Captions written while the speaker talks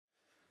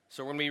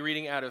So we're going to be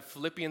reading out of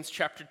Philippians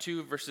chapter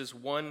 2, verses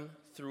 1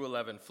 through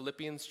 11.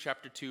 Philippians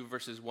chapter 2,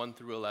 verses 1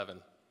 through 11.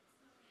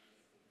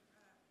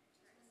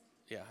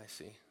 Yeah, I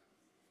see.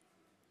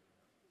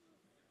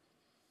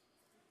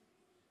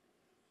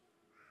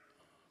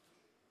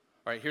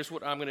 All right, here's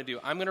what I'm going to do.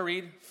 I'm going to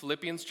read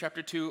Philippians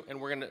chapter 2, and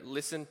we're going to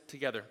listen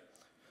together.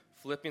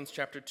 Philippians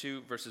chapter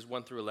 2, verses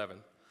 1 through 11.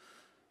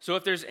 So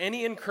if there's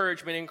any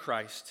encouragement in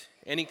Christ,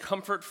 any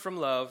comfort from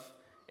love,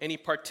 any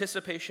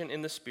participation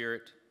in the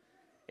Spirit,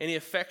 any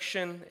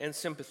affection and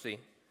sympathy,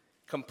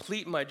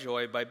 complete my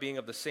joy by being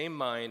of the same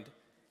mind,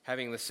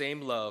 having the same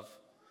love,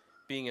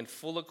 being in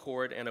full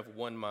accord and of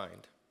one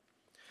mind.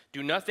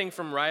 Do nothing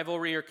from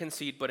rivalry or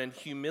conceit, but in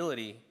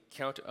humility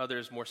count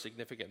others more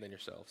significant than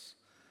yourselves.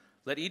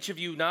 Let each of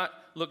you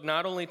look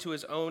not only to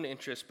his own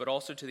interests, but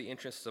also to the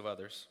interests of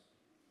others.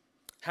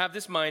 Have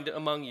this mind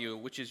among you,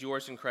 which is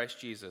yours in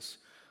Christ Jesus,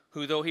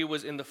 who, though he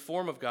was in the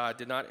form of God,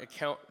 did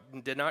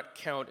not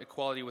count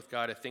equality with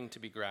God a thing to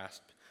be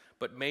grasped,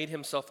 but made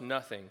himself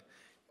nothing,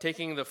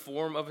 taking the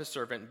form of a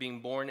servant,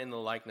 being born in the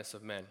likeness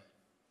of men.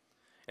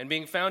 And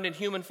being found in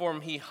human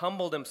form, he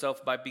humbled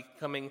himself by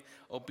becoming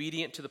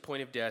obedient to the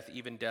point of death,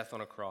 even death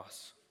on a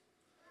cross.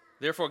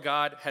 Therefore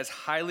God has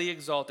highly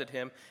exalted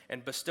him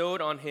and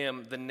bestowed on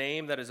him the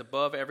name that is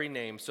above every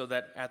name, so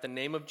that at the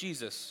name of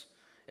Jesus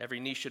every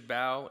knee should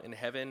bow in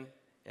heaven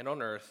and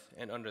on earth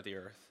and under the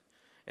earth,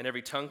 and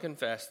every tongue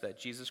confess that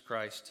Jesus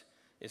Christ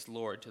is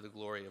Lord, to the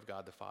glory of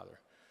God the Father.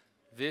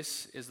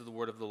 This is the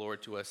word of the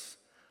Lord to us.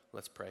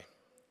 Let's pray.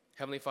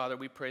 Heavenly Father,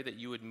 we pray that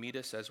you would meet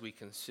us as we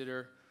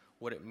consider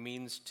what it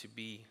means to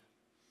be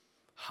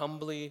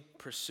humbly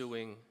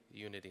pursuing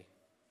unity.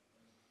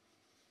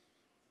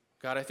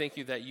 God, I thank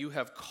you that you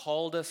have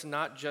called us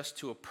not just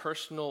to a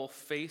personal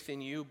faith in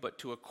you, but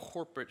to a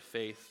corporate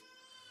faith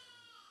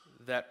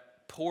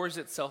that pours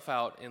itself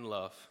out in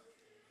love.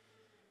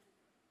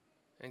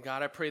 And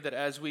God, I pray that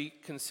as we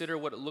consider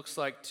what it looks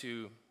like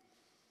to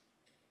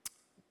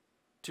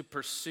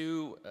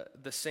pursue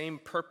the same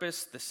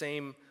purpose, the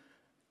same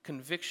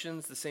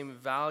convictions, the same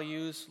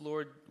values,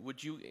 Lord,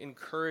 would you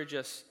encourage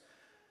us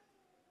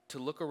to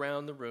look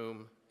around the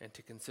room and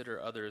to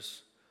consider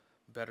others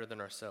better than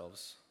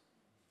ourselves?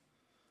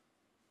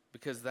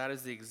 Because that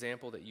is the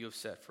example that you have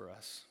set for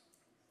us.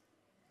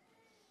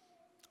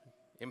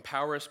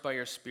 Empower us by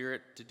your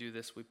Spirit to do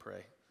this, we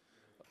pray.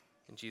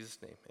 In Jesus'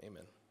 name,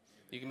 amen.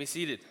 You can be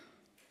seated.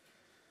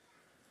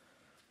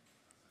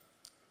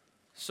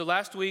 So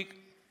last week,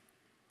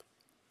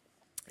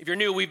 if you're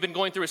new, we've been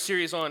going through a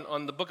series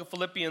on the book of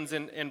Philippians,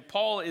 and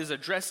Paul is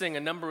addressing a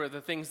number of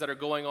the things that are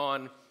going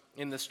on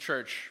in this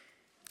church.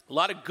 A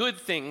lot of good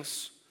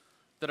things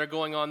that are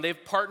going on. They've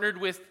partnered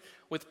with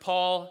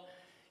Paul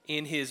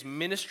in his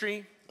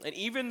ministry, and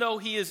even though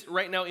he is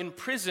right now in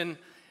prison,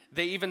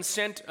 they even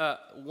sent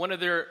one of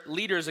their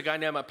leaders, a guy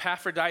named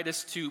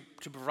Epaphroditus, to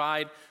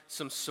provide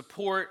some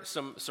support,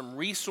 some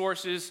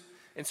resources,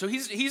 and so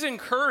he's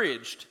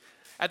encouraged.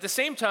 At the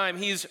same time,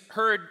 he's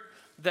heard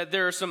that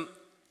there are some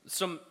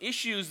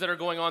issues that are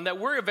going on that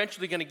we're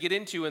eventually going to get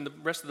into in the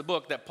rest of the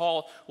book that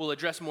Paul will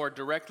address more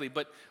directly.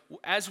 But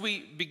as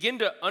we begin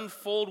to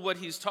unfold what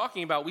he's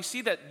talking about, we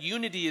see that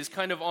unity is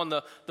kind of on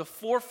the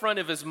forefront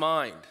of his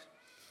mind.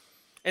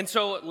 And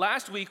so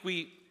last week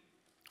we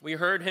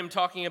heard him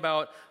talking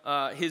about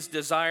his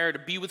desire to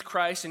be with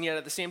Christ, and yet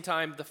at the same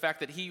time the fact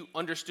that he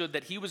understood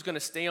that he was going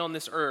to stay on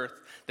this earth,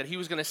 that he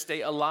was going to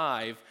stay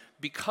alive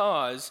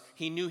because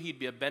he knew he'd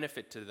be a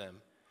benefit to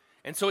them.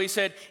 And so he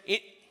said,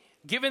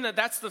 given that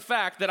that's the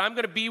fact, that I'm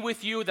going to be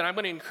with you, that I'm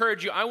going to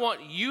encourage you, I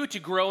want you to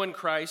grow in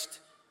Christ,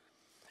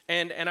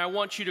 and I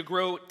want you to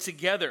grow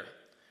together.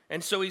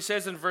 And so he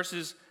says in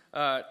verses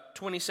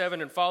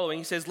 27 and following,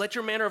 he says, let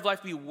your manner of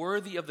life be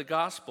worthy of the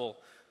gospel.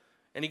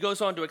 And he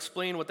goes on to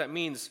explain what that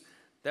means,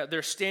 that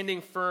they're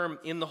standing firm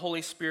in the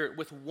Holy Spirit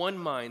with one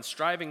mind,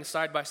 striving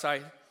side by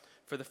side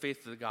for the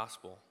faith of the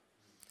gospel.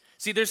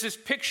 See, there's this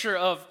picture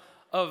of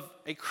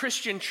a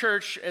Christian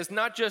church as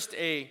not just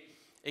a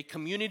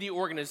community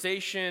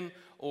organization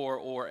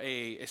or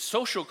a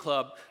social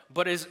club,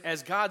 but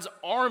as God's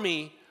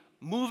army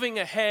moving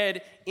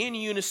ahead in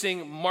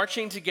unison,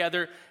 marching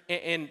together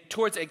and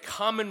towards a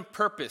common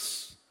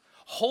purpose,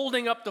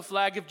 holding up the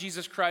flag of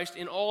Jesus Christ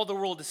in all the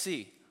world to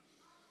see.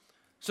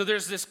 So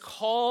there's this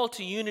call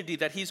to unity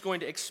that he's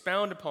going to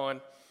expound upon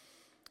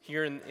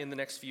here in the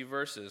next few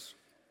verses.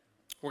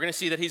 We're going to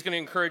see that he's going to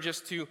encourage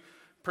us to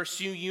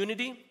pursue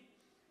unity,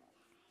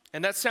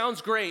 and that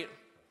sounds great.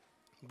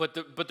 But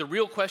the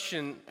real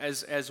question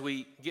as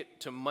we get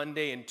to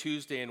Monday and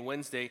Tuesday and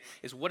Wednesday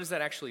is, what does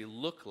that actually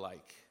look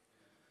like?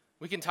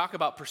 We can talk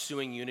about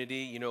pursuing unity.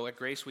 You know, at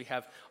Grace we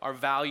have our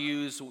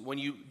values. When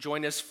you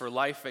join us for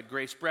life at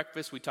Grace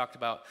Breakfast, we talked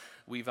about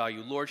we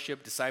value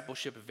lordship,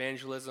 discipleship,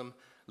 evangelism,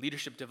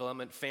 leadership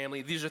development,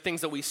 family. These are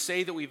things that we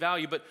say that we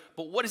value, but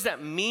what does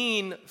that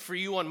mean for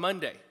you on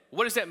Monday?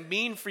 What does that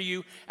mean for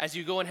you as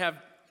you go and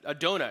have a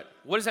donut?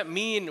 What does that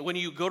mean when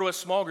you go to a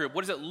small group?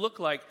 What does it look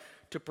like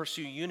to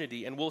pursue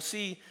unity? And we'll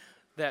see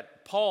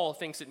that Paul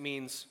thinks it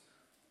means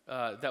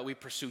that we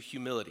pursue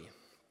humility.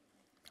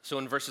 So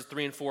in verses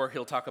 3 and 4,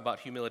 he'll talk about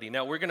humility.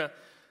 Now we're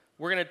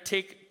gonna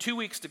take 2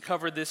 weeks to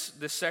cover this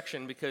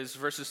section because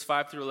verses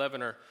 5 through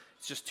 11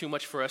 it's just too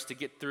much for us to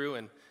get through,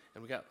 and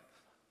we got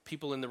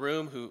people in the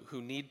room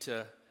who need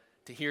to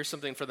hear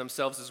something for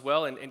themselves as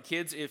well. And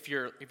kids, if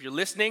you're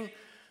listening,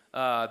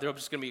 there's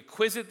just gonna be a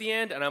quiz at the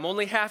end, and I'm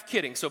only half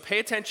kidding. So pay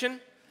attention.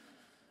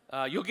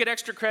 You'll get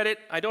extra credit.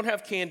 I don't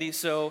have candy,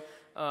 so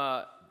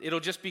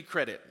it'll just be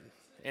credit.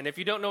 And if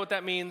you don't know what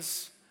that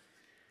means,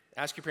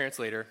 ask your parents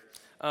later.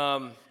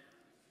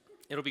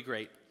 It'll be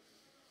great.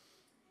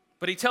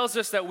 But he tells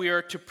us that we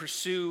are to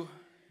pursue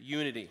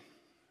unity.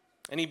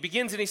 And he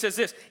begins and he says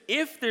this: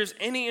 if there's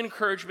any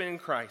encouragement in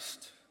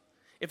Christ,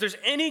 if there's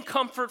any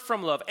comfort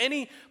from love,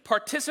 any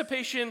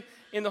participation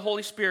in the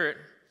Holy Spirit,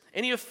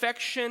 any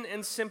affection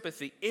and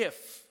sympathy,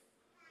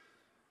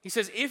 he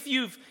says, if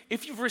you've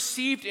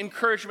received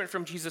encouragement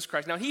from Jesus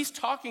Christ. Now he's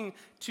talking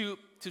to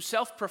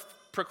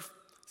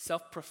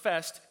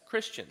self-professed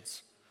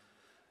Christians.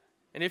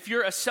 And if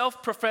you're a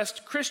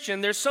self-professed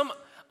Christian, there's some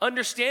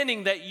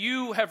understanding that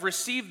you have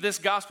received this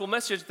gospel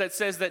message that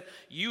says that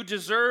you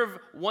deserve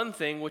one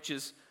thing, which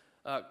is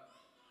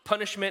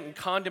punishment and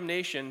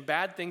condemnation,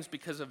 bad things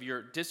because of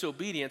your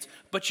disobedience,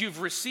 but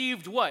you've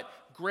received what?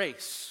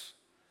 Grace.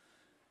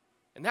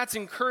 And that's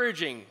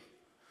encouraging.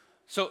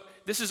 So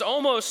this is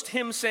almost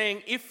him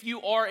saying, if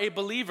you are a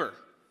believer.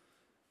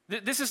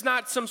 This is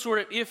not some sort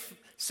of if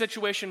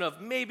situation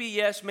of maybe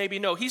yes, maybe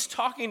no. He's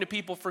talking to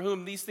people for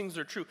whom these things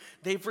are true.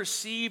 They've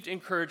received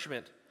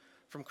encouragement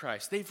from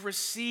Christ. They've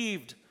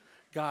received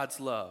God's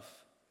love.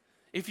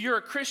 If you're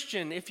a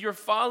Christian, if you're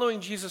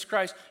following Jesus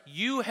Christ,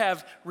 you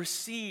have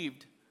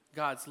received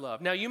God's love.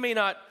 Now, you may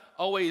not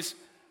always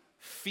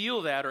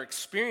feel that or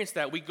experience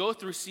that. We go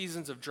through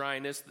seasons of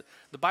dryness.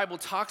 The Bible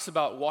talks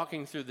about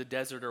walking through the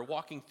desert or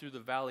walking through the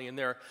valley, and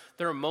there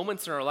are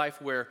moments in our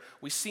life where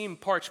we seem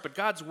parched, but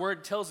God's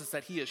word tells us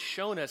that he has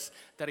shown us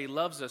that he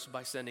loves us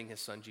by sending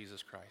his son,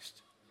 Jesus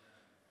Christ.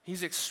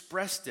 He's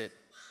expressed it.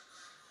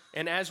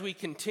 And as we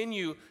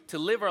continue to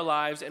live our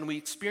lives and we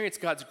experience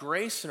God's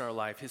grace in our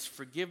life, his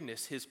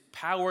forgiveness, his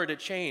power to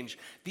change,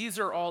 these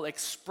are all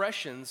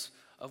expressions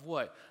of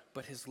what?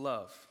 But his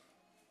love.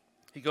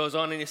 He goes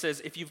on and he says,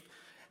 if you've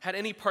had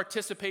any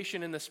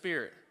participation in the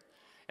Spirit,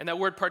 and that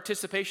word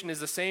participation is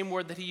the same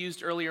word that he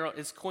used earlier,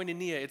 is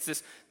koinonia. It's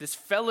this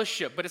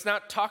fellowship, but it's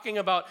not talking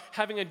about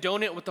having a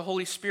donut with the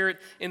Holy Spirit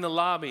in the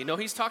lobby. No,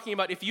 he's talking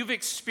about if you've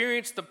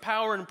experienced the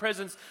power and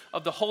presence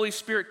of the Holy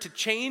Spirit to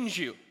change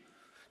you,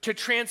 to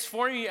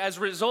transform you as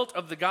a result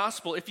of the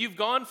gospel, if you've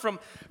gone from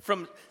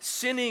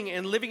sinning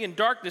and living in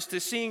darkness to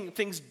seeing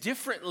things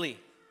differently,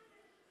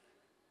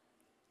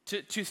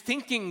 to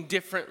thinking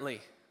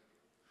differently.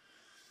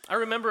 I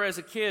remember as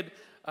a kid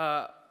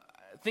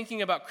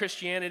thinking about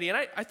Christianity, and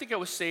I think I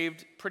was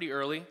saved pretty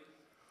early.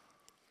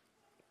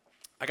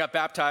 I got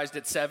baptized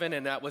at 7,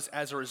 and that was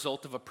as a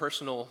result of a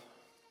personal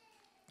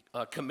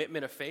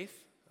commitment of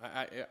faith.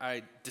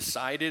 I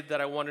decided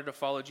that I wanted to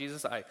follow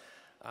Jesus.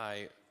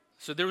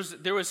 So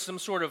there was some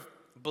sort of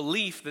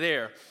belief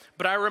there.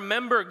 But I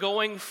remember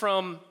going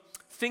from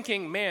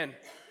thinking, man,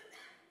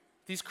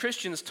 these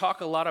Christians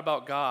talk a lot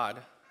about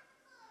God.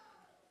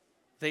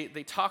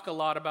 They talk a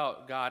lot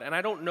about God, and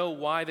I don't know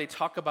why they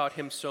talk about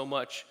him so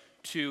much,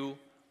 to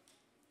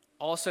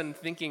all of a sudden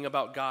thinking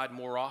about God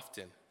more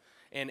often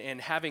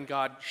and having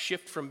God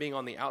shift from being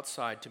on the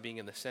outside to being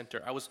in the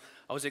center. I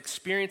was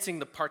experiencing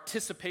the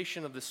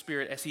participation of the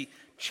Spirit as he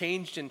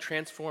changed and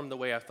transformed the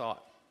way I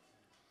thought.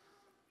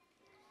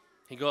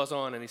 He goes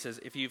on and he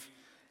says, if you've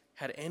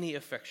had any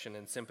affection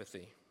and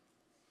sympathy,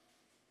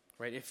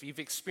 right? If you've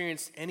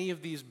experienced any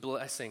of these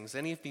blessings,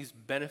 any of these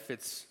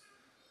benefits,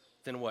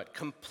 then what?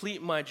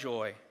 Complete my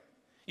joy.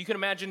 You can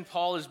imagine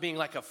Paul as being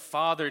like a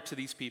father to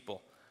these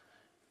people.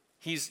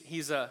 He's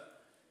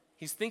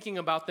thinking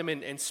about them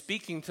and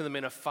speaking to them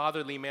in a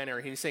fatherly manner.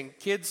 He's saying,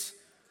 kids,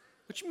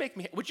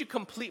 would you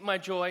complete my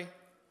joy?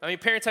 I mean,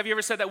 parents, have you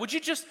ever said that? Would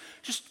you just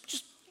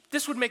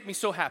this would make me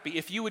so happy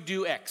if you would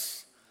do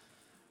X.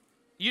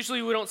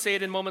 Usually we don't say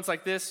it in moments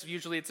like this.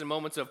 Usually it's in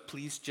moments of,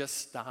 please just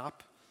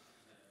stop.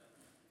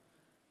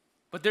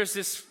 But there's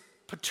this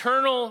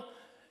paternal,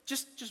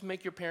 just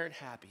make your parent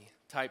happy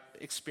type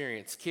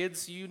experience.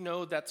 Kids, you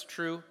know that's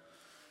true.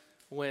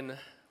 When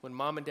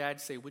mom and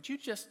dad say, would you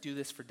just do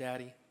this for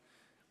daddy?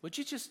 Would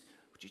you just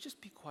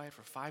be quiet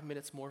for 5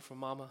 minutes more for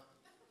mama,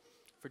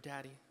 for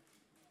daddy?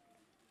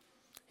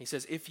 He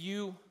says, if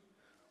you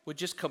would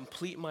just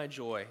complete my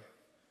joy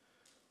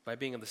by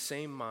being of the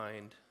same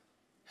mind,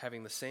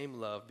 having the same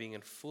love, being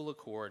in full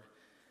accord,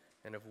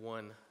 and of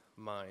one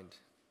mind.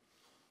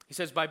 He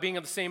says, by being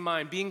of the same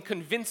mind, being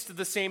convinced of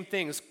the same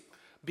things,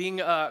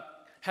 being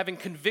having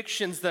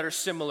convictions that are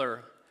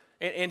similar.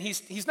 And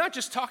he's not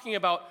just talking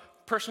about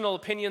personal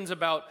opinions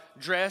about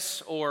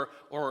dress or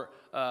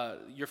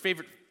your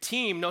favorite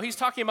team. No, he's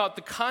talking about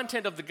the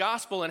content of the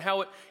gospel and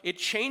how it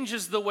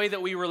changes the way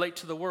that we relate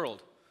to the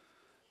world.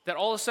 That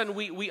all of a sudden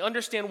we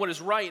understand what is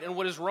right and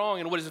what is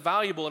wrong and what is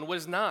valuable and what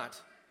is not.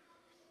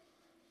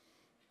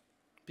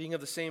 Being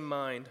of the same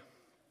mind,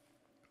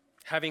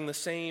 having the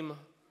same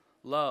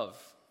love.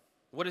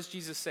 What does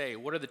Jesus say?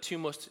 What are the two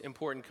most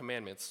important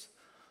commandments?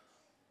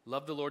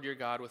 Love the Lord your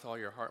God with all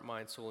your heart,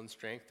 mind, soul, and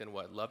strength, and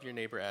what? Love your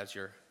neighbor as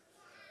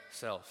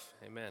yourself.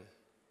 Amen.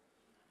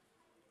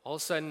 All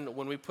of a sudden,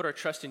 when we put our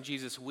trust in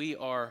Jesus, we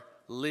are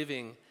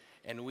living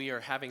and we are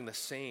having the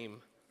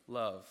same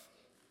love.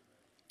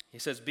 He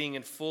says being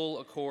in full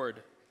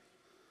accord.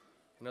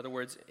 In other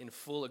words, in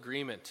full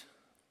agreement.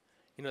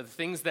 You know, the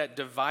things that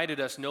divided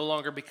us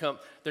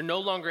they're no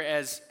longer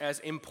as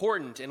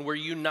important, and we're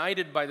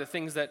united by the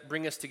things that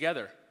bring us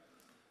together.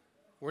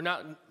 We're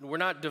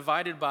not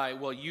divided by,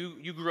 well,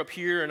 you grew up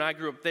here and I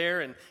grew up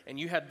there, and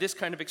you had this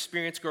kind of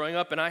experience growing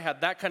up and I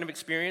had that kind of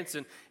experience,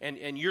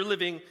 and you're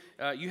living,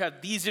 you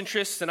have these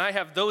interests and I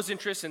have those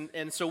interests,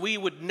 and so we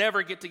would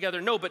never get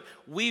together. No, but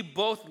we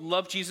both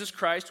love Jesus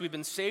Christ. We've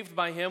been saved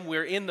by him.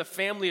 We're in the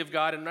family of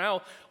God, and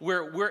now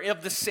we're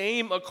of the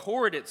same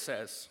accord, it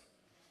says.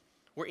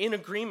 We're in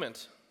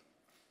agreement.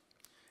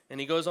 And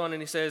he goes on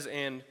and he says,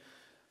 and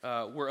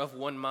we're of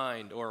one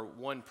mind or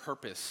one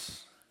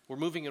purpose. We're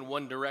moving in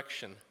one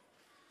direction.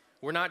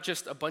 We're not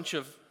just a bunch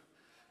of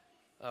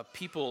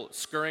people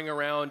scurrying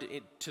around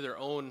to their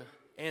own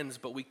ends,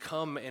 but we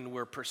come and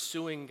we're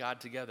pursuing God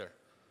together.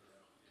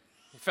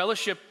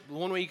 Fellowship,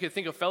 one way you could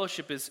think of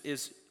fellowship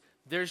is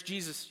there's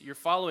Jesus, you're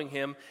following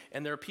him,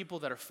 and there are people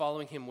that are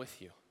following him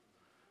with you.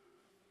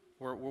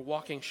 We're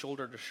walking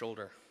shoulder to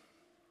shoulder.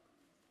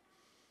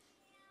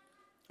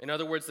 In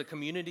other words, the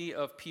community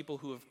of people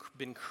who have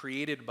been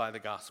created by the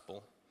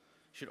gospel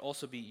should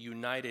also be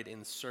united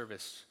in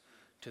service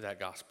to that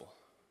gospel.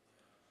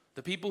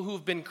 The people who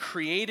have been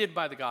created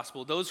by the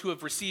gospel, those who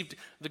have received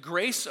the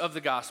grace of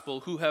the gospel,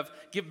 who have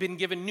been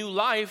given new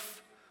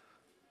life,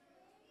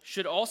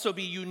 should also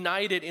be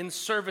united in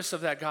service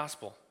of that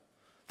gospel.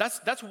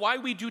 That's why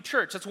we do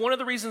church. That's one of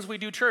the reasons we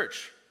do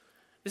church.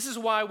 This is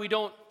why we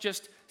don't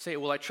just say,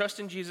 well, I trust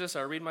in Jesus,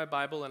 I read my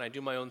Bible, and I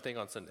do my own thing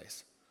on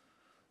Sundays.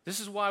 This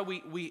is why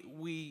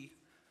we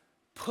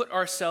put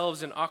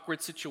ourselves in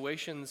awkward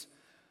situations,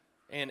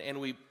 and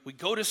we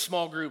go to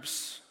small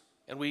groups,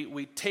 and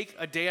we take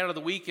a day out of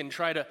the week and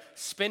try to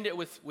spend it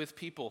with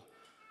people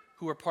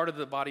who are part of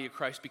the body of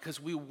Christ, because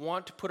we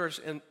want to put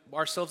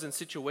ourselves in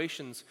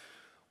situations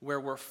where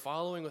we're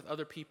following with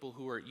other people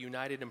who are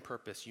united in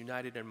purpose,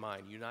 united in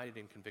mind, united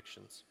in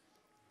convictions.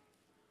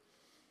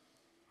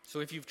 So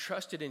if you've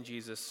trusted in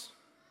Jesus,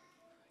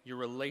 your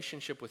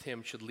relationship with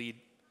him should lead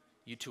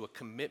you to a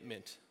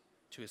commitment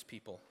to his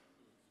people.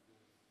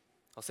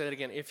 I'll say that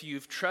again. If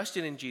you've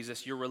trusted in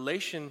Jesus, your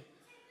relationship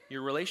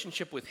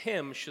with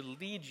him should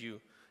lead you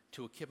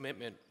to a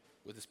commitment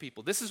with his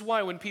people. This is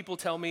why when people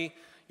tell me,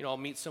 I'll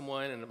meet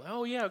someone and I'm like,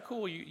 oh yeah,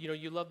 cool,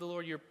 you love the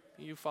Lord,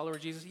 you follower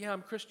of Jesus. Yeah,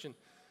 I'm Christian.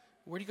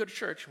 Where do you go to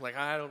church? I'm like,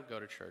 I don't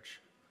go to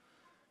church.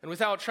 And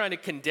without trying to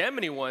condemn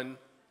anyone,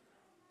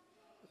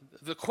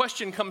 the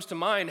question comes to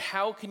mind,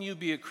 how can you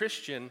be a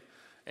Christian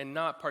and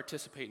not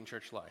participate in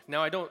church life?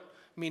 Now, I don't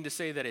mean to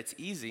say that it's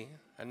easy,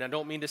 and I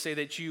don't mean to say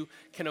that you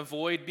can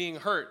avoid being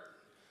hurt.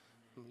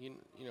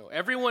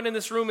 Everyone in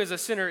this room is a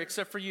sinner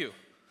except for you.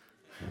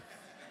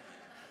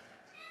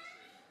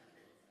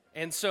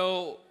 And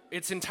so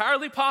it's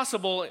entirely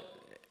possible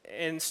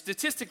and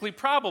statistically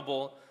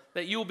probable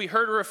that you will be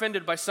hurt or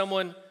offended by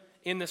someone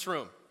in this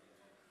room.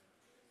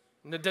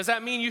 Now, does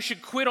that mean you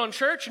should quit on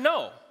church?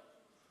 No.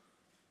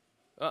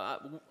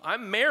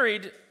 I'm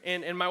married,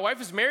 and my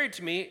wife is married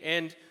to me,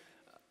 and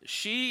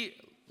she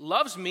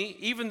loves me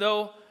even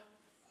though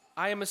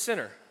I am a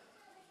sinner.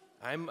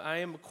 I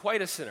am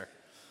quite a sinner.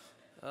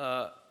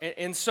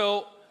 And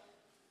so,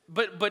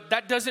 but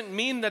that doesn't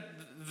mean that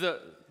the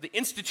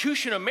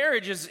institution of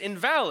marriage is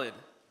invalid.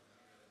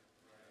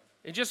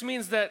 It just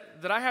means that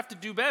I have to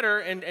do better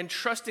and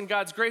trust in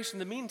God's grace in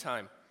the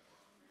meantime.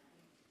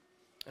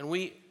 And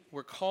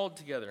we're called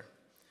together.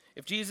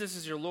 If Jesus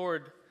is your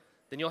Lord,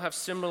 then you'll have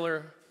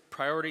similar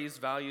priorities,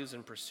 values,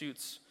 and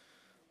pursuits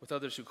with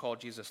others who call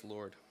Jesus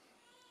Lord.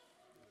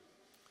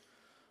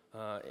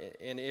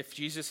 And if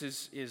Jesus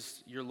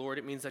is your Lord,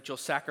 it means that you'll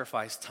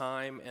sacrifice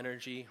time,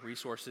 energy,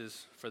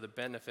 resources for the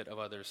benefit of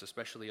others,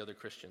 especially other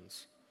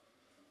Christians.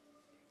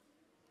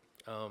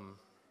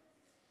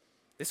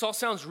 This all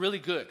sounds really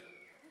good.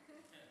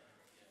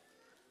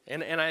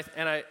 And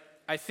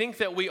I think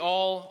that we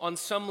all, on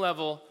some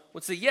level,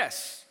 would say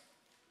yes.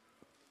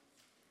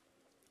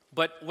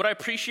 But what I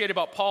appreciate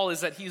about Paul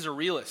is that he's a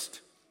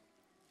realist.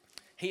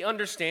 He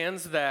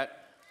understands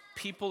that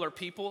people are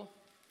people,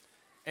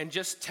 and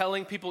just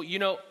telling people,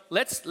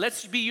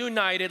 let's be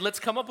united. Let's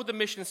come up with a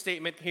mission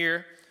statement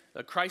here,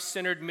 a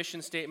Christ-centered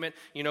mission statement.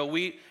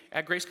 We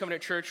at Grace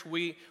Covenant Church,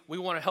 we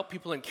want to help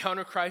people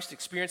encounter Christ,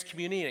 experience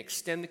community, and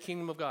extend the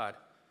kingdom of God.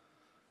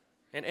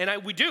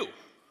 And we do.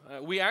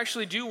 We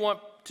actually do want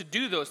to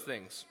do those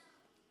things.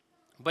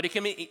 But it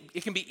can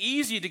be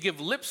easy to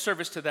give lip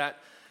service to that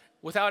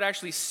without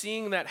actually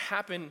seeing that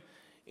happen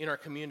in our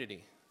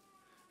community.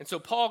 And so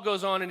Paul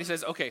goes on and he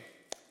says, okay,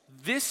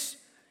 this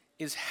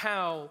is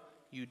how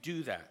you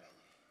do that.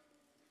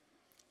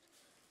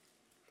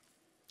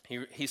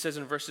 He says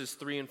in verses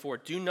 3 and 4,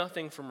 do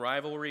nothing from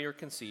rivalry or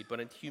conceit,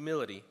 but in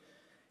humility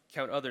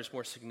count others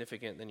more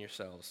significant than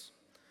yourselves.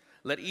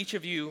 Let each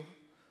of you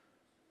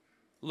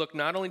look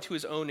not only to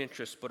his own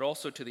interests, but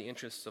also to the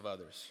interests of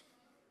others.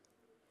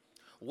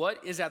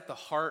 What is at the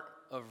heart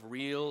of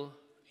real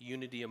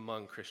unity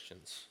among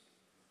Christians?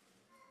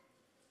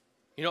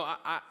 You know,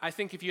 I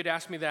think if you had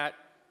asked me that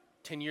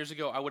 10 years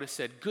ago, I would have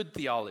said good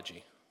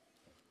theology,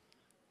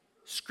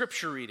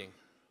 scripture reading,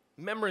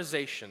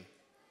 memorization,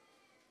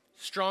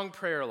 strong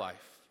prayer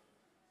life,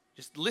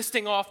 just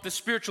listing off the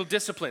spiritual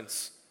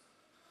disciplines.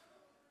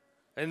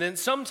 And then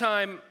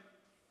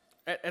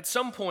at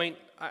some point,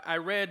 I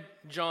read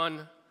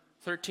John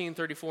 13,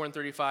 34, and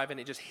 35, and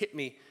it just hit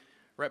me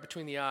right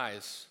between the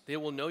eyes. They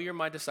will know you're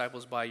my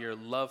disciples by your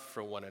love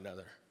for one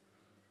another.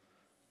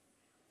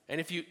 And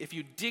if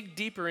you dig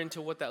deeper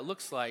into what that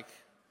looks like,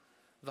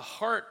 the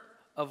heart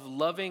of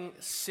loving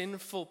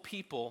sinful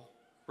people,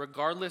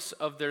 regardless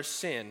of their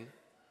sin,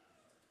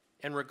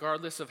 and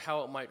regardless of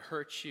how it might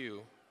hurt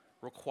you,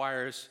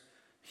 requires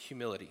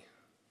humility.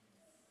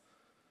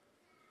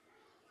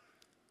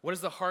 What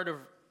is the heart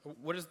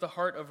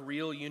of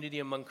real unity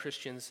among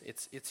Christians?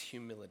 It's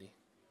humility.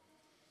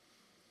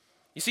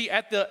 You see,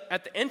 at the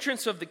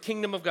entrance of the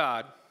kingdom of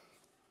God,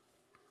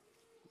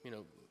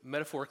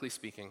 metaphorically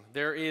speaking,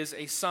 there is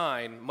a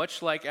sign,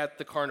 much like at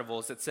the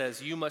carnivals, that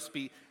says you must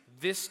be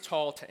this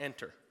tall to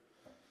enter.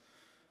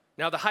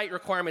 Now, the height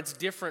requirement's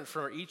different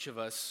for each of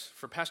us.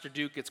 For Pastor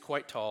Duke, it's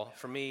quite tall.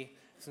 For me,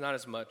 it's not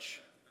as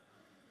much.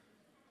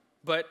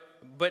 But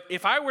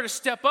if I were to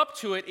step up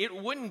to it, it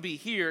wouldn't be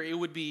here, it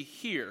would be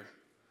here.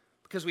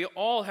 Because we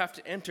all have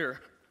to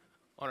enter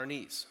on our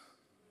knees.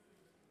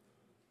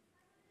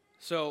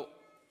 So,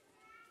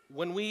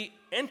 when we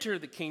enter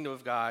the kingdom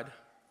of God,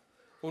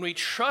 when we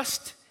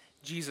trust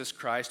Jesus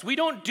Christ, we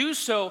don't do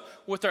so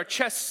with our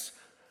chests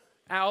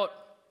out,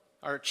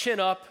 our chin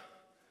up,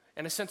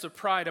 and a sense of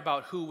pride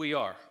about who we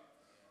are.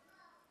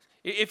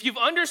 If you've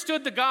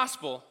understood the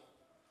gospel,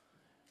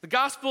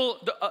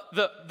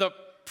 the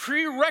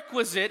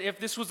prerequisite, if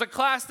this was a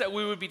class that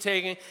we would be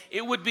taking,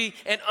 it would be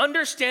an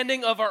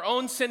understanding of our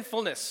own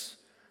sinfulness,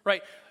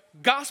 right?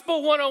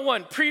 Gospel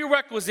 101,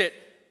 prerequisite,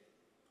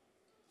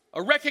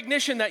 a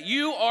recognition that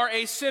you are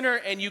a sinner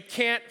and you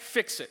can't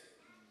fix it.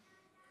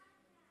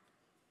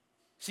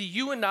 See,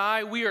 you and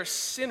I, we are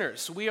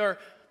sinners. We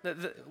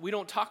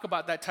don't talk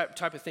about that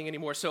type of thing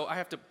anymore, so I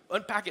have to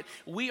unpack it.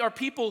 We are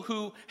people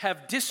who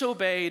have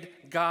disobeyed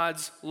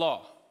God's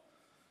law.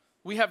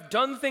 We have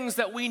done things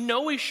that we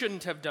know we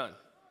shouldn't have done.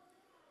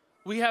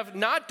 We have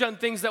not done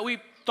things that we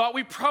thought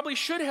we probably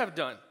should have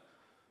done.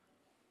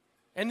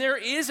 And there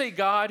is a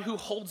God who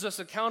holds us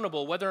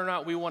accountable, whether or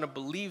not we want to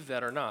believe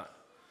that or not.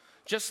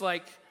 Just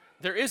like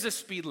there is a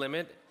speed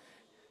limit,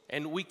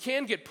 and we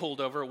can get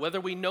pulled over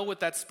whether we know what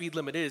that speed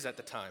limit is at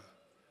the time.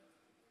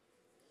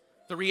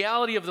 The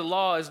reality of the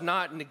law is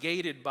not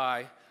negated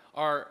by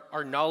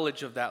our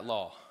knowledge of that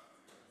law,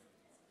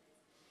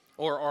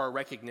 or our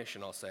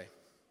recognition, I'll say.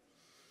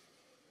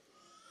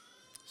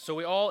 So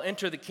we all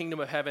enter the kingdom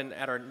of heaven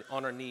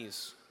on our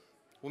knees.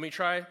 When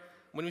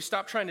we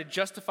stop trying to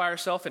justify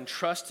ourselves and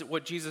trust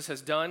what Jesus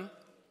has done,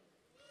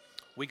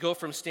 we go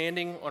from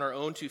standing on our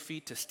own 2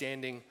 feet to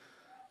standing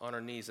on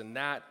our knees, and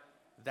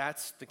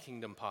that's the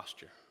kingdom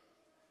posture.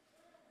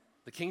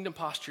 The kingdom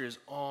posture is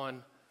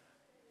on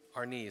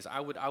our knees. I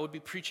would be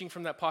preaching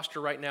from that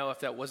posture right now if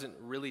that wasn't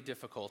really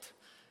difficult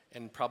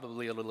and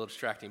probably a little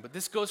distracting. But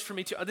this goes for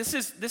me too. This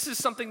is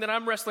something that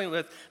I'm wrestling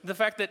with. The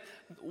fact that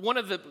one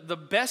of the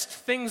best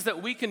things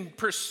that we can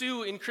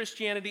pursue in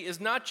Christianity is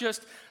not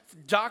just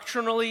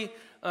doctrinally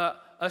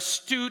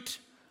astute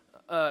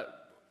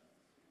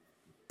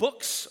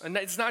books, and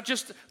it's not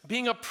just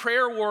being a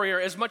prayer warrior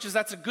as much as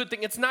that's a good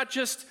thing. It's not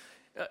just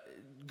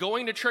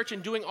going to church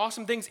and doing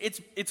awesome things.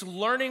 It's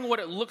learning what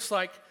it looks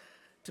like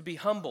to be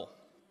humble.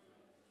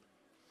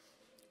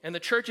 And the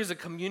church is a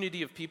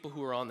community of people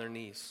who are on their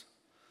knees.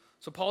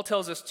 So Paul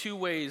tells us 2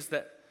 ways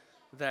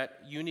that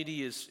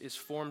unity is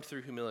formed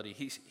through humility.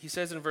 He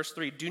says in verse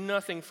 3, do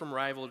nothing from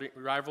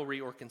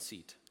rivalry or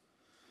conceit,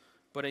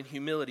 but in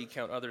humility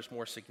count others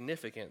more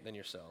significant than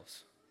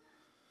yourselves.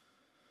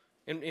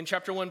 In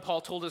chapter 1, Paul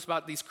told us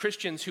about these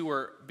Christians who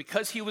were,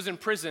 because he was in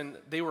prison,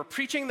 they were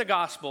preaching the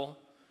gospel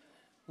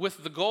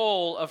with the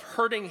goal of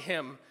hurting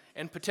him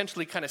and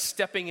potentially kind of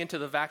stepping into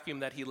the vacuum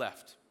that he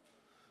left.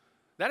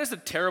 That is a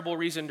terrible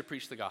reason to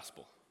preach the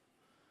gospel.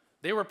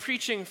 They were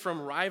preaching from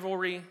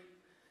rivalry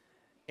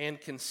and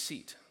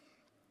conceit.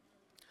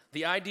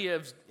 The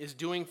idea is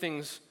doing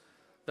things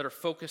that are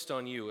focused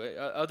on you.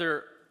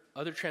 Other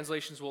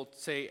translations will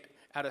say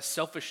out of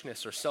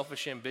selfishness or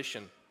selfish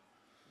ambition.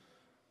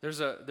 There's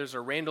a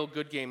Randall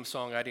Goodgame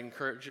song I'd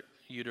encourage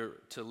you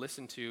to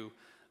listen to.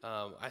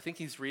 I think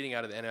he's reading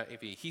out of the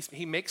NIV.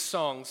 He makes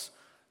songs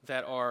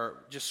that are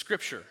just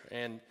scripture,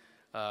 and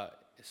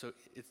so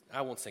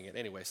I won't sing it.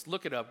 Anyways,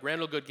 look it up.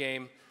 Randall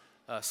Goodgame,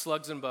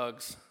 Slugs and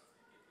Bugs.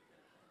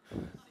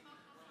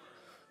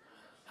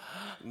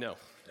 No.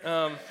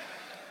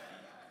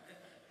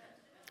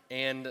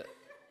 And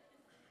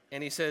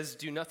he says,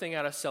 do nothing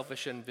out of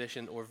selfish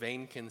ambition or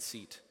vain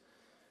conceit.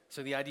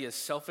 So the idea is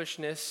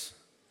selfishness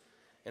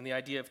And the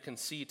idea of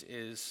conceit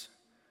is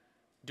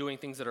doing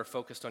things that are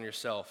focused on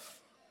yourself,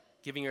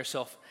 giving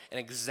yourself an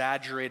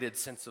exaggerated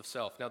sense of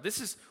self. Now,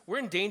 we're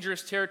in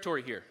dangerous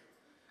territory here,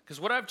 because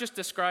what I've just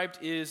described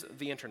is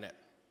the internet.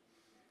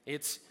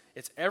 It's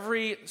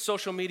every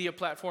social media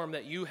platform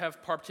that you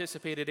have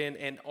participated in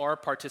and are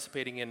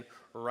participating in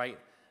right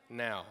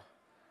now.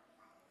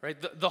 Right?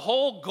 The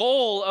whole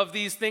goal of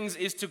these things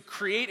is to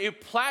create a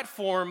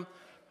platform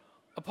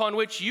upon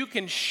which you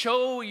can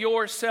show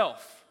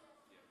yourself,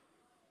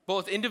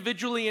 both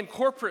individually and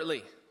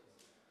corporately.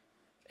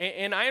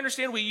 And I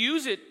understand we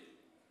use it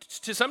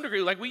to some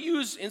degree. Like we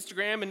use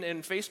Instagram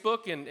and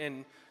Facebook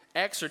and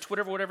X or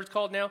Twitter, whatever it's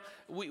called now.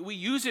 We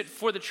use it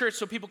for the church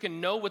so people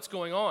can know what's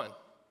going on,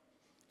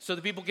 so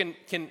that people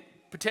can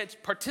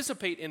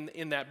participate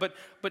in that. But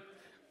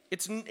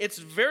it's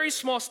a very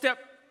small step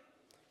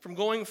from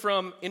going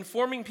from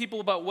informing people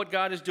about what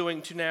God is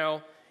doing to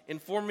now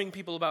informing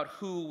people about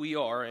who we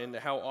are and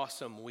how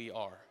awesome we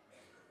are.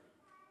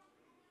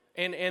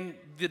 And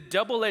the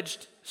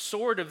double-edged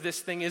sword of this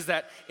thing is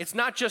that it's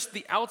not just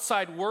the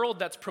outside world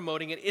that's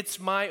promoting it, it's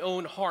my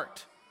own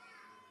heart.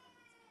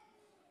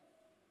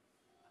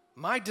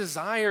 My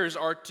desires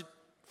are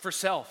for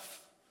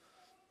self.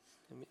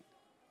 I mean,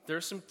 there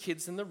are some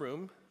kids in the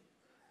room,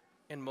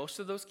 and most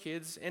of those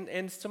kids,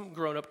 and some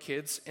grown-up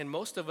kids, and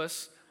most of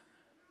us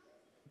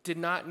did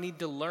not need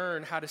to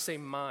learn how to say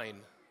mine.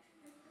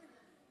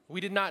 We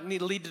did not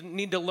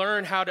need to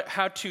learn how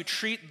to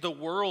treat the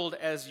world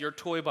as your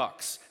toy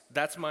box.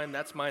 That's mine,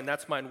 that's mine,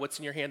 that's mine. What's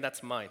in your hand,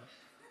 that's mine.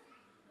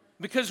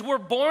 Because we're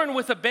born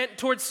with a bent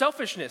towards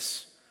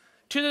selfishness,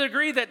 to the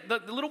degree that the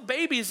little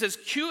babies, as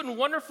cute and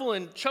wonderful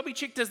and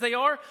chubby-cheeked as they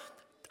are,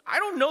 I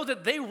don't know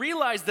that they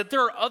realize that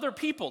there are other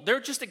people. They're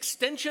just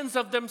extensions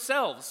of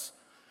themselves.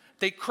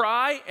 They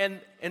cry,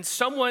 and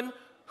someone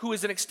who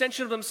is an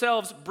extension of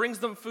themselves brings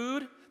them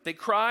food. They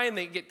cry and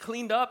they get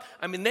cleaned up.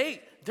 I mean,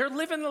 they're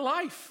living the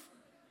life.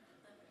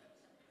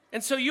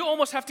 And so you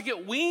almost have to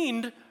get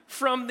weaned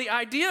from the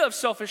idea of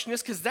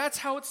selfishness, because that's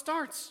how it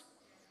starts.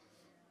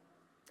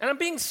 And I'm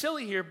being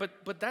silly here,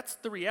 but that's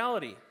the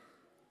reality.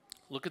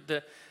 Look at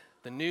the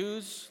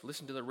news,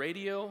 listen to the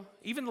radio,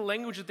 even the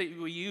language that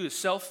we use: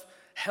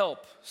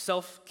 self-help,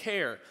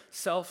 self-care,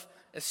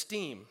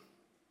 self-esteem.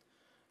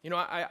 You know,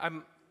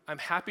 I'm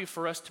happy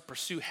for us to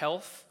pursue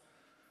health,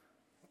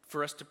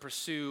 for us to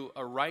pursue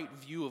a right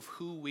view of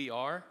who we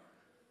are,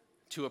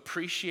 to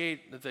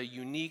appreciate the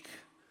unique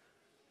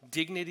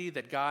dignity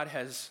that God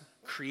has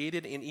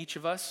created in each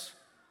of us.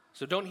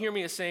 So don't hear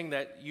me as saying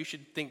that you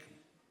should think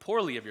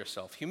poorly of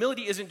yourself.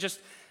 Humility isn't just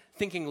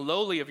thinking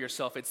lowly of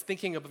yourself, it's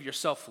thinking of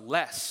yourself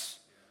less.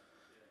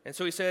 And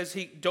so he says,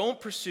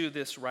 don't pursue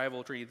this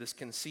rivalry, this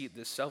conceit,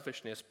 this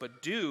selfishness,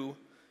 but do,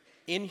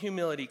 in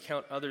humility,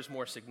 count others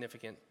more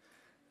significant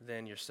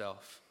than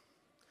yourself.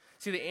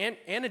 See, the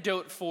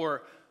antidote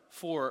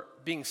for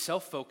being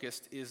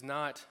self-focused is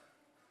not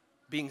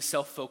being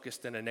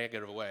self-focused in a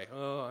negative way.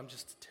 Oh, I'm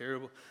just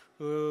terrible.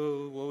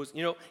 Oh, what was...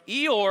 You know,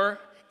 Eeyore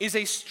is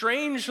a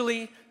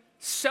strangely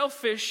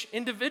selfish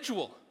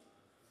individual.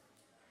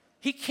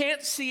 He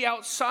can't see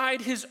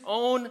outside his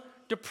own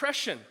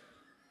depression.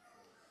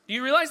 Do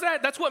you realize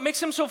that? That's what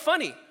makes him so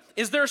funny,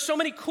 is there are so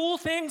many cool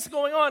things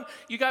going on.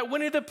 You got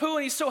Winnie the Pooh,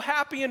 and he's so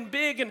happy and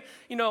big, and,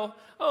 you know,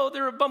 oh,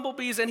 there are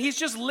bumblebees, and he's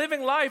just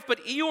living life,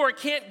 but Eeyore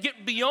can't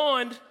get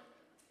beyond,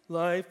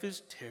 life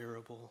is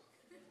terrible.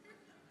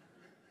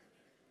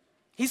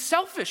 He's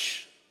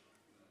selfish.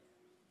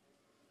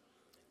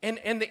 And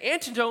the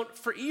antidote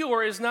for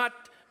Eeyore is not,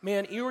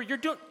 man,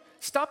 Eeyore,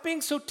 stop being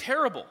so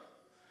terrible.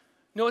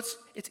 No, it's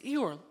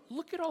Eeyore,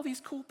 look at all these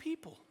cool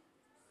people.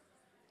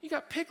 You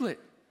got Piglet.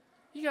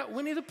 You got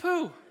Winnie the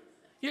Pooh.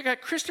 You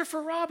got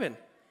Christopher Robin.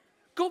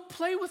 Go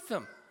play with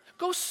them.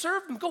 Go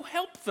serve them. Go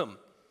help them.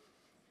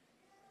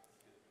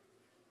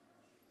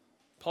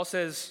 Paul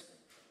says,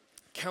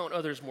 count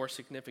others more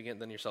significant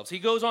than yourselves. He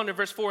goes on in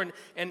verse 4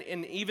 and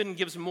even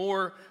gives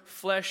more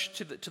flesh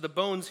to the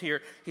bones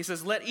here. He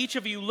says, let each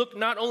of you look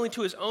not only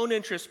to his own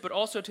interests, but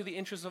also to the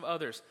interests of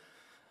others.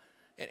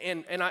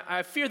 And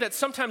I fear that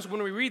sometimes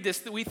when we read this,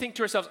 that we think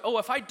to ourselves, oh,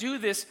 if I do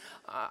this,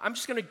 I'm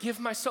just going to give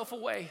myself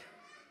away.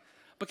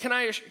 But can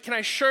I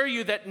assure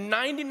you that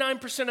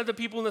 99% of the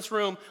people in this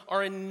room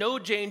are in no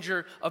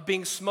danger of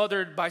being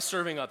smothered by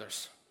serving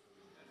others?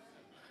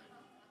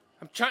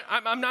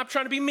 I'm not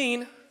trying to be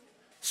mean.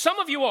 Some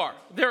of you are.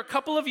 There are a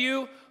couple of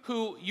you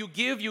who you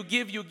give,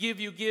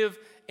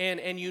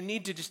 and you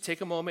need to just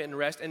take a moment and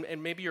rest.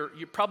 And maybe you're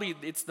probably,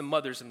 it's the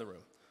mothers in the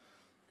room.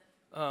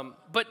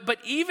 But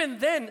even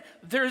then,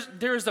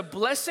 there's a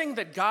blessing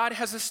that God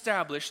has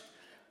established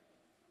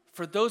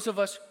for those of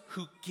us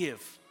who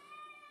give.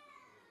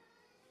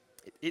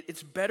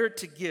 It's better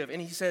to give.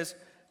 And he says,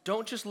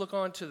 don't just look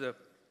on to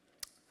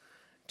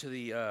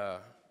the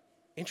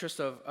interest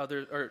of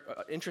others, or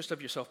interest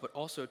of yourself, but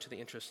also to the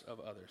interest of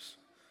others.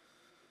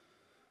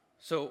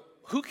 So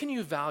who can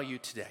you value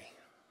today?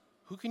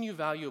 Who can you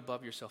value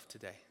above yourself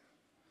today?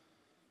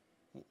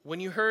 When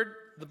you heard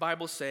the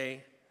Bible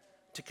say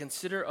to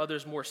consider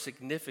others more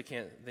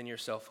significant than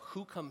yourself,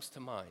 who comes to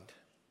mind?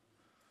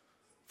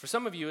 For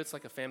some of you, it's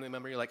like a family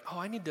member. You're like, oh,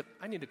 I need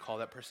to call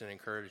that person and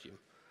encourage you.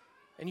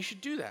 And you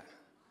should do that.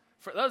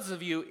 For others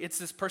of you, it's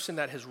this person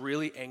that has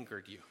really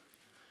angered you.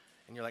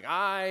 And you're like,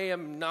 I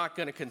am not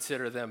going to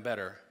consider them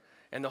better.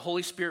 And the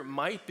Holy Spirit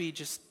might be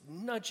just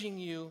nudging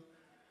you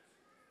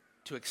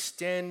to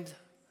extend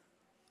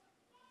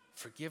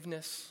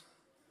forgiveness,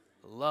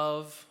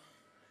 love,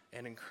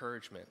 and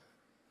encouragement.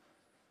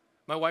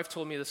 My wife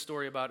told me the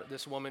story about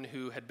this woman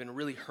who had been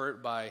really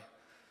hurt by,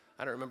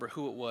 I don't remember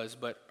who it was,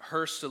 but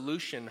her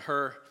solution,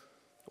 her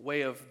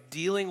way of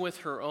dealing with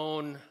her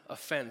own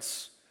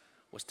offense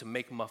was to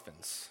make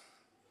muffins.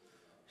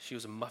 She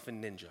was a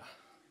muffin ninja.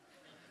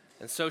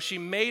 And so she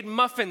made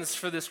muffins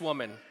for this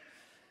woman.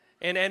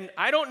 And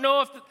I don't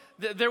know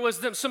if there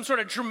was some sort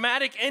of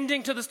dramatic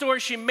ending to the story.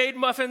 She made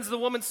muffins. The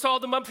woman saw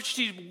the muffins.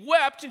 She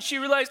wept and she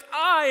realized,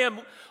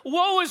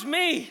 woe is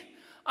me.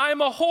 I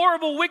am a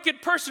horrible,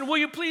 wicked person. Will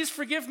you please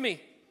forgive me?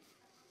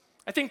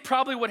 I think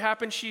probably what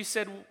happened, she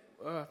said,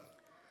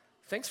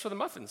 thanks for the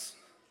muffins.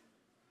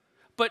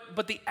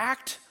 But the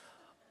act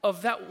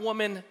of that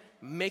woman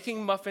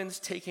making muffins,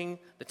 taking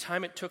the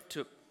time it took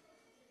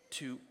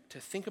to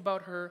think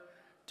about her,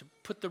 to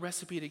put the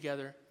recipe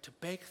together, to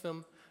bake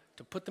them,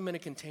 to put them in a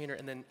container,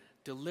 and then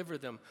deliver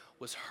them,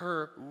 was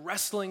her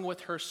wrestling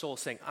with her soul,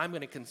 saying, I'm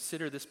going to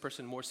consider this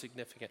person more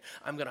significant.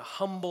 I'm going to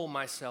humble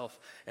myself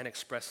and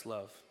express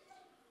love.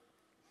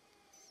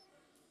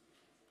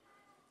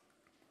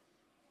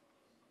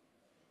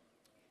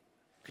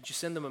 Could you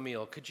send them a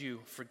meal? Could you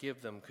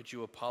forgive them? Could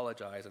you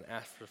apologize and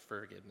ask for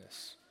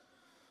forgiveness?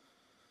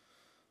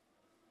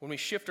 When we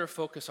shift our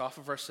focus off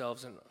of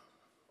ourselves and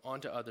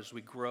onto others,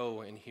 we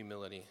grow in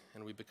humility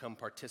and we become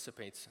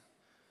participants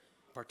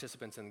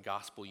in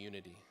gospel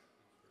unity.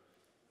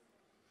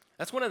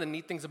 That's one of the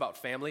neat things about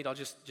family. I'll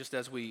just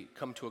as we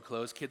come to a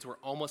close, kids, we're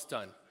almost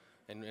done,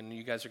 and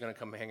you guys are going to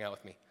come hang out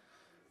with me.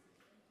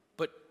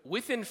 But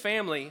within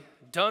family,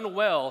 done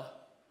well,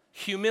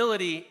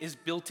 humility is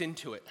built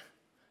into it.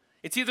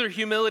 It's either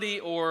humility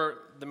or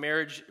the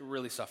marriage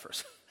really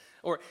suffers,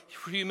 or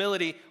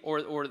humility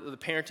or the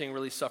parenting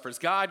really suffers.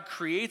 God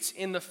creates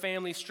in the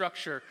family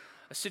structure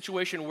a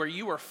situation where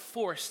you are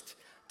forced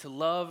to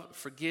love,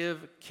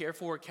 forgive, care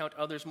for, count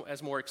others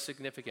as more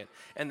significant.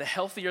 And the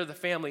healthier the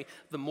family,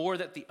 the more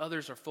that the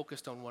others are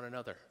focused on one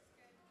another.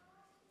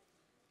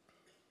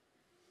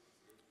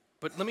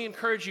 But let me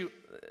encourage you,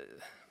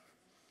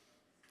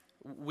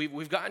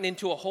 we've gotten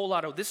into a whole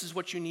lot of this is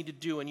what you need to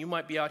do, and you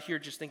might be out here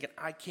just thinking,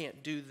 I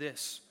can't do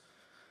this.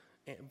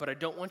 But I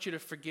don't want you to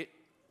forget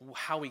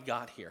how we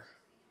got here.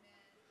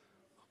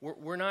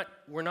 We're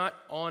not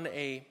on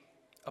a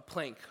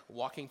plank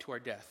walking to our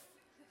death.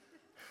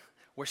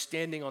 We're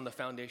standing on the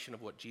foundation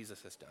of what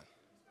Jesus has done.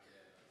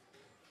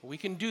 We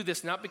can do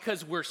this not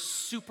because we're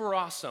super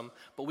awesome,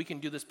 but we can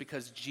do this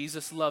because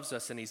Jesus loves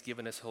us and he's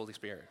given us Holy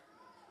Spirit,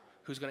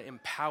 who's going to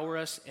empower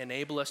us,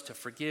 enable us to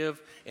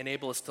forgive,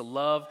 enable us to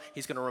love.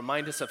 He's going to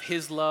remind us of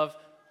his love.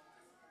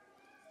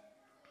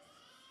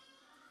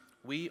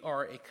 We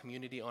are a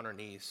community on our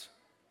knees.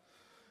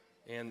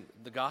 And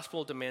the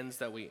gospel demands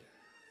that we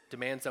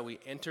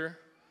enter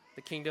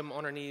the kingdom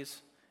on our knees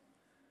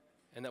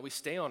and that we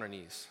stay on our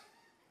knees.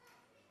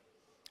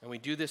 And we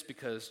do this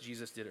because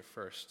Jesus did it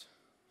first.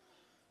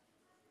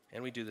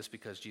 And we do this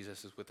because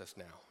Jesus is with us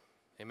now.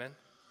 Amen?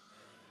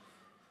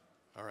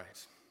 All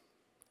right.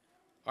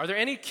 Are there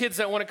any kids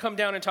that want to come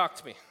down and talk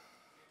to me?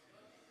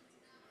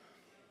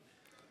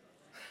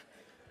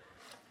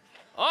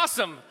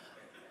 Awesome.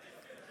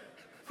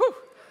 Whew.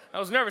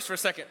 I was nervous for a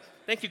second.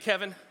 Thank you,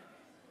 Kevin.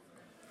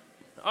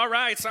 All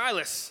right,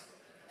 Silas.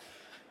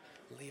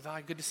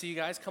 Levi, good to see you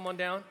guys. Come on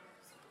down.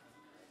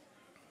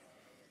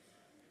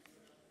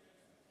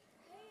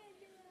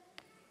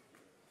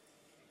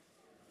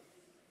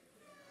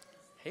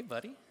 Hey,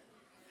 buddy.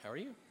 How are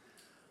you?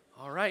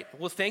 All right.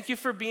 Well, thank you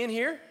for being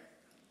here.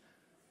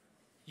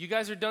 You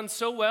guys are done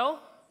so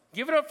well.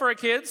 Give it up for our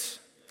kids.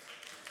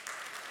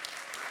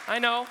 I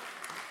know.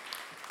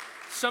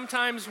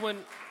 Sometimes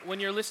when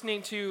you're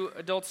listening to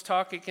adults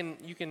talk, you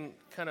can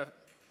kind of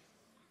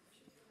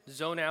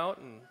zone out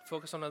and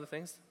focus on other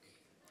things.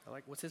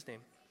 What's his name?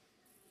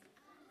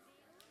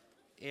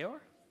 Eor?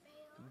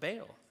 Baal.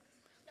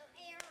 No,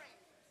 Aaron.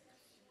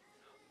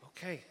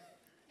 Okay.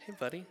 Hey,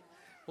 buddy.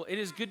 Well, it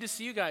is good to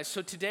see you guys.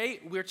 So today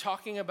we're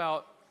talking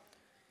about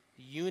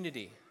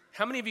unity.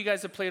 How many of you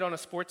guys have played on a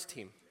sports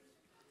team?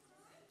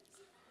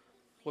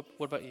 What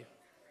about you?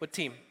 What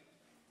team?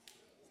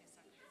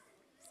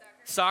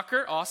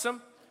 Soccer,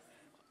 awesome.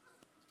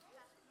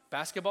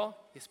 Basketball?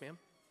 Yes, ma'am.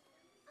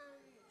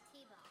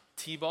 T-ball.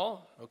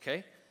 T-ball,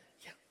 okay.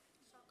 Yeah.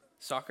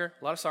 Soccer,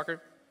 a lot of soccer.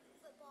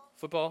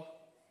 Football.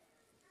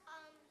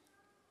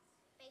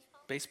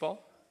 Baseball.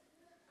 Baseball.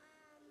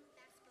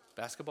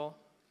 Basketball.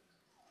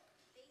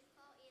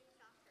 Baseball and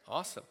soccer.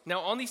 Awesome.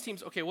 Now on these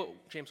teams, okay,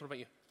 James, what about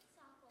you?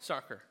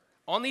 Soccer.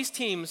 On these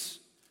teams,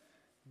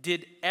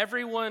 did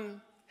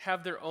everyone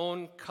have their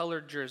own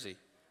colored jersey?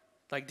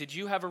 Like, did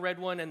you have a red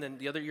one and then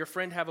your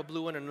friend have a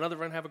blue one and another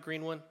friend have a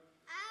green one?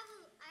 I had a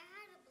blue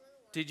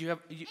one. Did you have?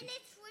 And it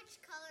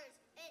switched colors.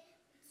 It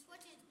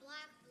switches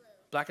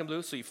Black and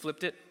blue, so you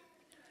flipped it.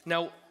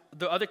 Now,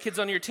 the other kids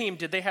on your team,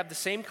 did they have the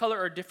same color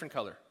or a different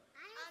color?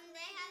 They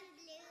had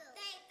blue.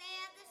 They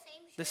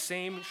had The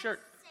same shirt.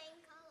 the same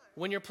color.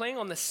 When you're playing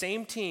on the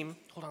same team,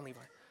 hold on, Levi.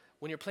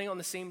 When you're playing on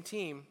the same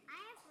team, I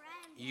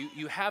have red.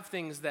 you have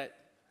things that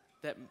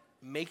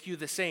make you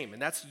the same,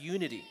 and that's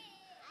unity.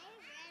 I have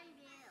red and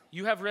blue.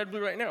 You have red,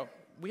 blue right now.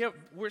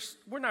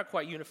 We're not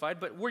quite unified,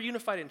 but we're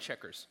unified in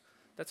checkers.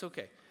 That's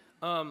okay.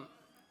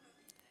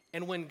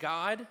 And when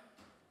God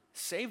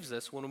saves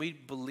us, when we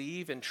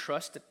believe and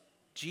trust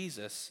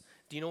Jesus,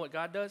 do you know what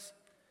God does?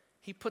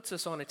 He puts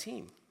us on a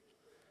team.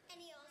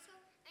 And he also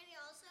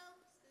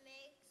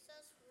makes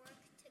us work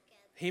together.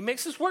 He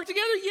makes us work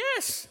together.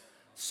 Yes.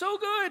 So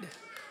good.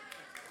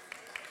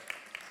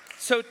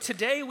 So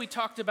today we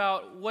talked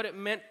about what it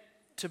meant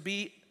to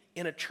be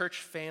in a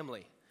church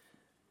family.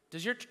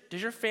 Does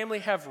your family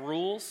have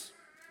rules?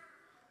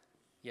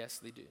 Yes,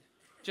 they do.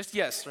 Just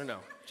yes or no.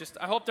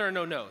 I hope there are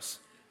no no's.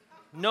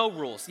 No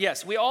rules.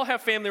 Yes, we all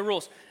have family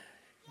rules.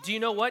 Do you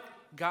know what?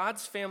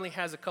 God's family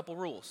has a couple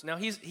rules. Now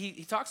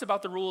he talks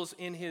about the rules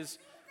in his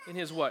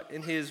what?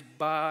 In his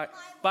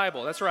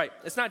Bible. That's right.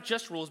 It's not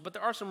just rules, but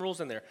there are some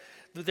rules in there.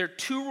 There are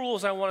two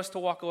rules I want us to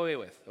walk away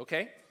with,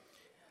 okay?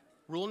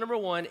 Rule number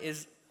 1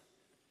 is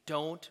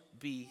don't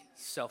be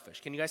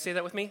selfish. Can you guys say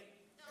that with me?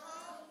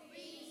 Don't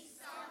be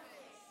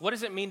selfish. What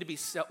does it mean to be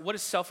what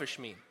does selfish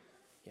mean?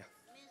 Yeah.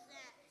 Means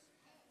that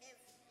if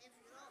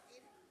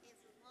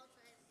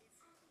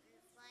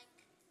like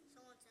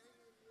someone tells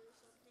you to do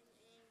something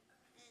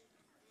and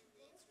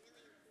it's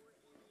really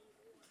important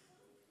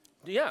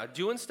and you Yeah,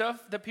 doing stuff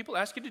that people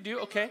ask you to do,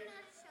 okay. I'm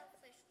not a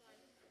selfish one.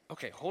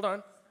 Okay, hold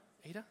on.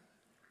 Ada?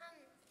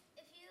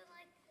 If you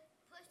like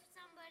push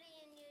somebody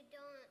and you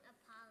don't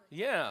apologize.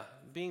 Yeah,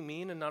 being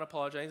mean and not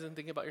apologizing and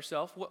thinking about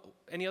yourself. What,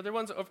 any other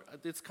ones?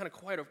 It's kind of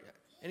quiet over here.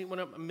 Anyone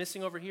I'm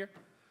missing over here?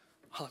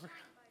 Oliver?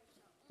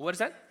 What is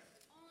that?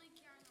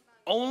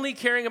 Only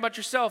caring about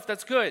yourself.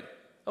 That's good.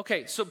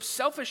 Okay, so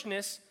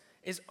selfishness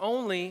is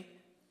only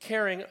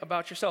caring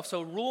about yourself.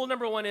 So rule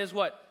number 1 is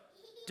what?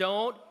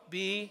 Don't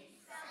be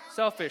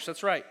selfish.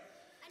 That's right.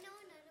 I know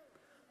another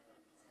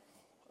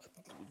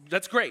one.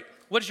 That's great.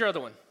 What is your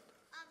other one?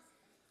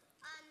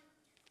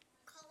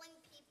 Calling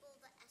people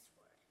the S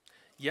word.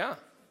 Yeah.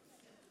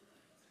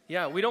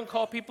 Yeah, we don't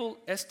call people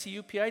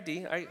stupid.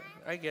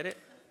 I get it.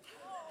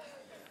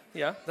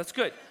 Yeah, that's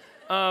good.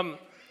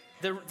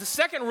 The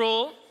second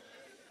rule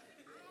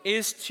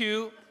is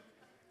to,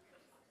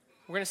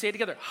 we're going to say it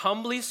together,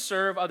 humbly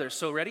serve others.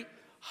 So ready?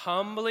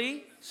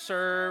 Humbly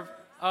serve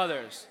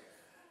others.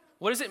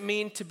 What does it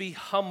mean to be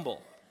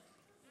humble?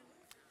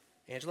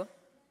 Angela?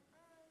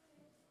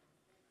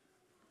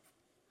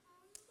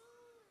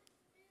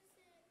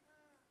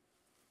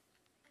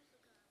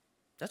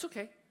 That's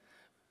okay.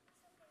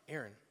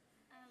 Aaron?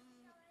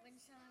 When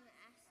someone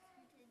asks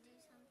you to do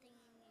something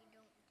and you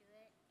don't do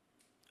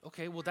it.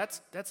 Okay, well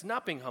that's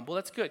not being humble.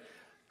 That's good.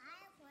 I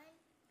have one.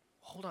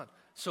 Hold on.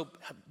 So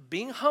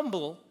being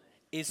humble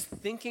is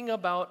thinking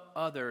about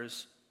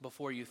others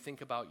before you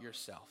think about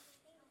yourself.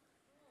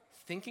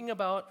 Thinking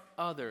about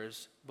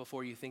others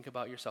before you think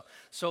about yourself.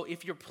 So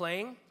if you're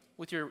playing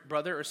with your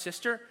brother or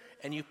sister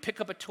and you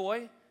pick up a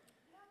toy,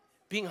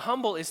 being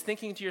humble is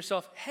thinking to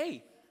yourself,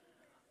 hey,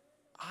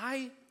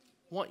 I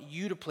want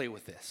you to play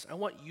with this. I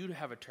want you to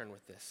have a turn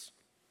with this.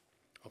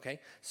 Okay?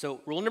 So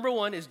rule number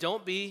 1 is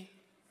don't be.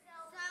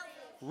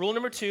 Rule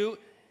number 2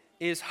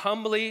 is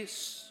humbly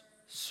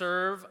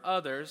serve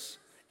others.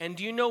 And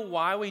do you know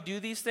why we do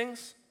these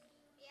things?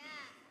 Yeah.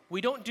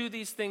 We don't do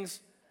these things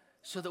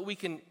so that we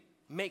can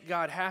make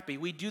God happy.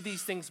 We do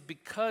these things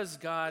because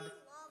God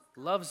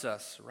loves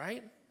us,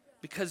 right?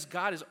 Because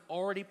God has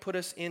already put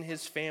us in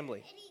his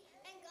family.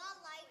 And God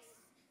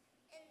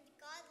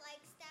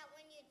likes that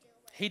when you do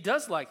it. He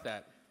does like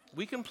that.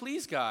 We can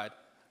please God,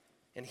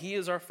 and he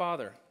is our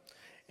Father.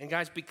 And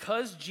guys,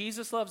 because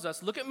Jesus loves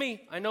us, look at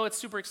me. I know it's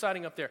super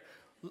exciting up there.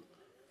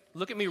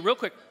 Look at me real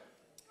quick.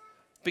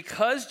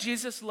 Because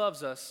Jesus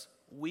loves us,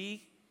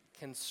 we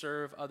can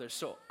serve others.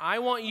 So I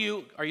want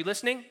you, are you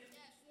listening?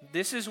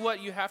 This is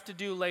what you have to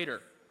do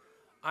later.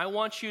 I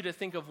want you to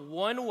think of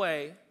one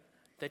way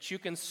that you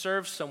can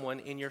serve someone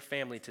in your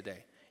family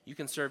today. You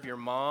can serve your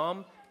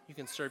mom, you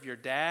can serve your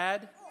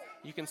dad,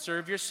 you can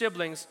serve your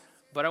siblings,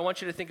 but I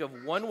want you to think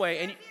of one way,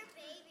 and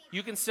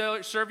you can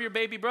serve your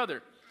baby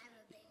brother.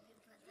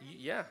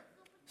 Yeah.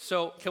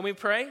 So can we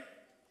pray?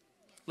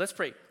 Let's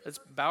pray. Let's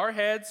bow our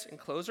heads and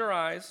close our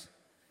eyes.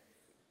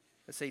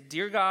 Let's say,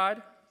 Dear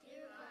God,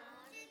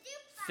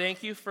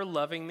 thank you for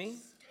loving me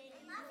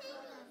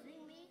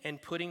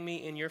and putting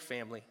me in your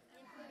family.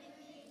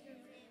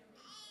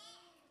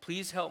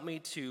 Please help me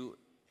to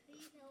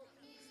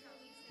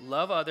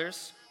love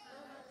others,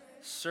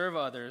 serve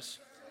others,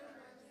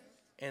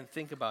 and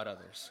think about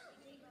others.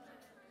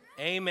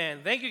 Amen.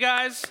 Thank you,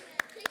 guys.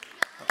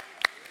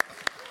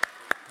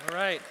 All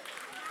right.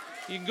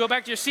 You can go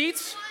back to your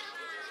seats.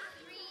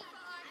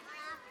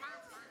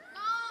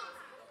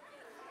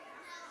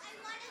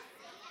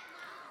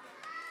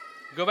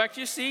 Go back to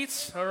your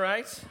seats. All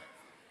right.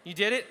 You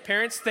did it.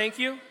 Parents, thank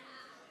you.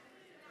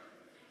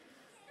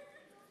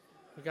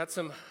 We got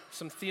some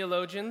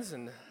theologians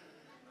and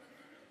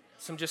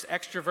some just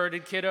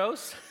extroverted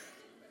kiddos.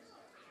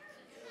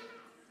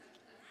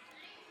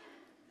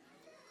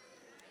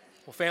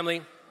 Well,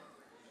 family,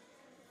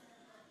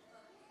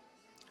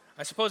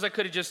 I suppose I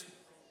could have just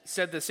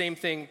said the same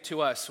thing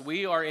to us.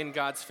 We are in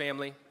God's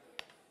family,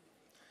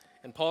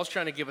 and Paul's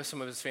trying to give us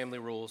some of his family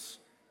rules.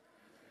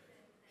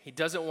 He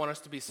doesn't want us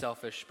to be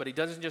selfish, but he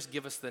doesn't just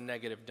give us the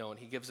negative don't.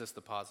 He gives us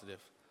the positive.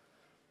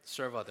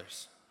 Serve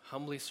others.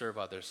 Humbly serve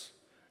others.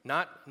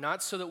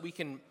 Not so that we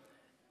can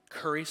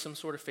curry some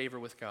sort of favor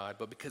with God,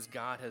 but because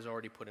God has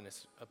already put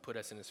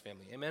us in his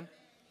family. Amen?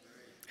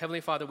 Heavenly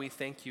Father, we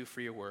thank you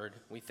for your word.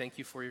 We thank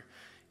you for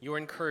your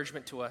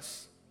encouragement to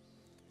us.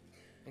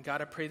 And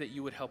God, I pray that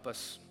you would help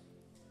us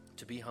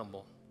to be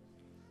humble,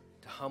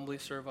 to humbly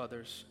serve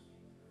others,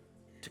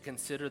 to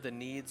consider the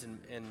needs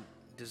and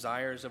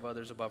desires of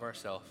others above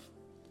ourselves.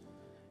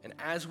 And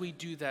as we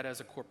do that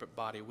as a corporate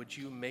body, would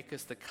you make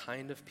us the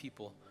kind of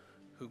people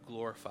who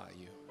glorify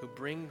you, who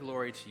bring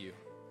glory to you,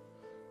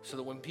 so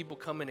that when people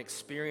come and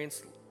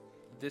experience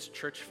this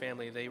church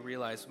family, they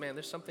realize, man,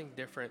 there's something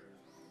different.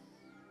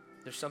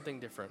 There's something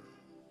different.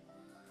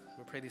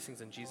 We pray these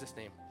things in Jesus'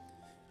 name.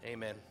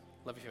 Amen.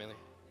 Love you, family.